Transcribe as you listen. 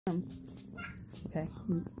Okay.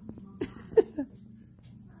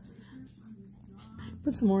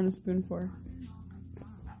 Put some more in a spoon for her.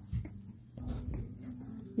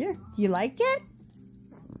 Here, do you like it?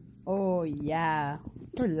 Oh yeah,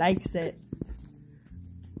 who likes it?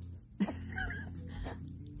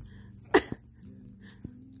 Are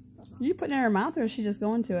you putting it in her mouth or is she just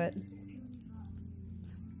going to it?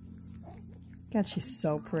 God, she's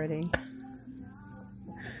so pretty.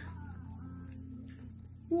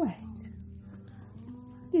 What?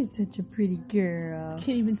 You're such a pretty girl.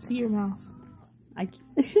 Can't even see your mouth. I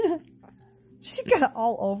can't. She got it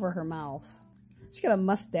all over her mouth. She got a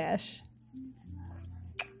mustache.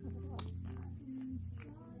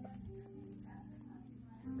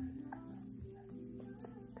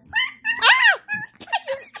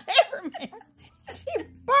 You scared me. She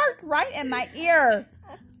barked right in my ear.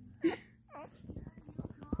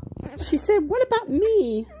 She said, "What about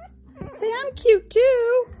me?" Say, "I'm cute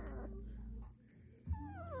too."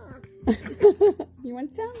 You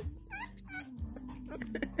want some?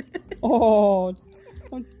 Oh,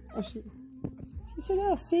 she said,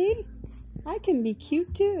 "Oh, see, I can be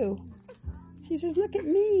cute too." She says, "Look at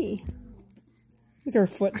me." Look at her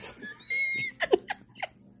foot.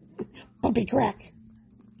 Puppy crack.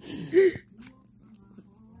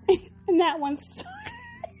 And that one's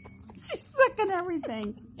she's sucking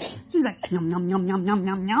everything. She's like, yum, yum, yum, yum, yum,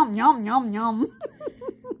 yum, yum, yum, yum, yum.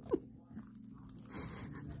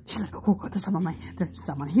 She's like, oh, there's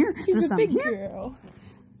someone here. She's a big girl.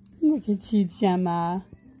 Look at you, Gemma.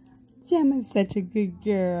 Gemma's such a good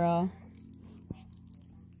girl.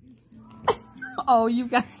 Oh,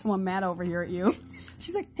 you've got someone mad over here at you.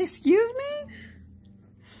 She's like, excuse me?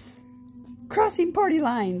 Crossing party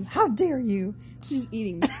lines. How dare you? She's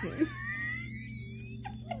eating the spoon.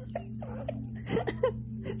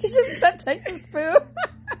 She just said, take the spoon.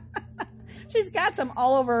 She's got some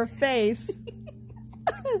all over her face.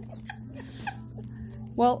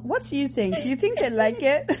 Well, what do you think? Do you think they like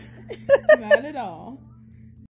it? Not at all.